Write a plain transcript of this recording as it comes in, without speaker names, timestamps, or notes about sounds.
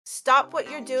Stop what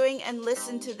you're doing and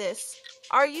listen to this.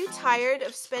 Are you tired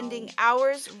of spending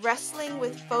hours wrestling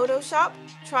with Photoshop,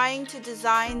 trying to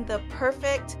design the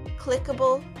perfect,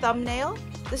 clickable thumbnail?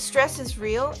 The stress is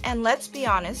real, and let's be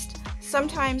honest,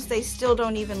 sometimes they still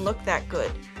don't even look that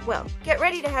good. Well, get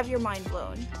ready to have your mind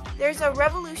blown. There's a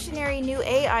revolutionary new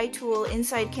AI tool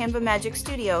inside Canva Magic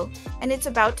Studio, and it's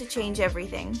about to change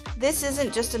everything. This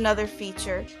isn't just another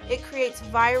feature. It creates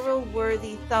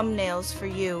viral-worthy thumbnails for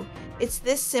you. It's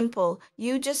this simple.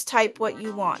 You just type what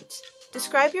you want.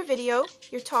 Describe your video,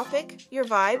 your topic, your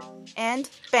vibe, and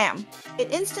bam!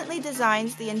 It instantly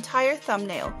designs the entire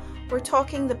thumbnail. We're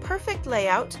talking the perfect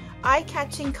layout,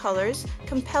 eye-catching colors,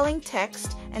 compelling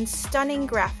text, and stunning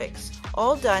graphics,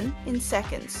 all done in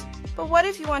seconds. But what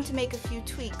if you want to make a few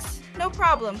tweaks? No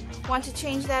problem. Want to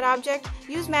change that object?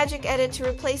 Use Magic Edit to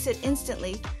replace it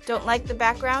instantly. Don't like the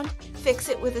background? Fix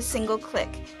it with a single click.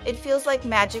 It feels like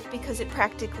magic because it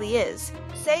practically is.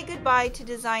 Say goodbye to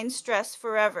design stress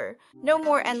forever. No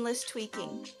more endless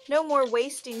tweaking. No more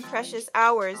wasting precious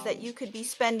hours that you could be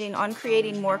spending on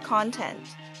creating more content.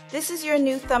 This is your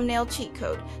new thumbnail cheat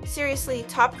code. Seriously,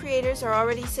 top creators are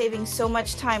already saving so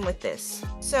much time with this.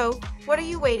 So, what are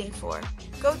you waiting for?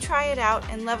 Go try it out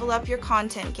and level up your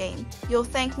content game. You'll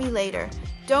thank me later.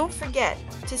 Don't forget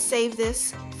to save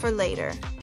this for later.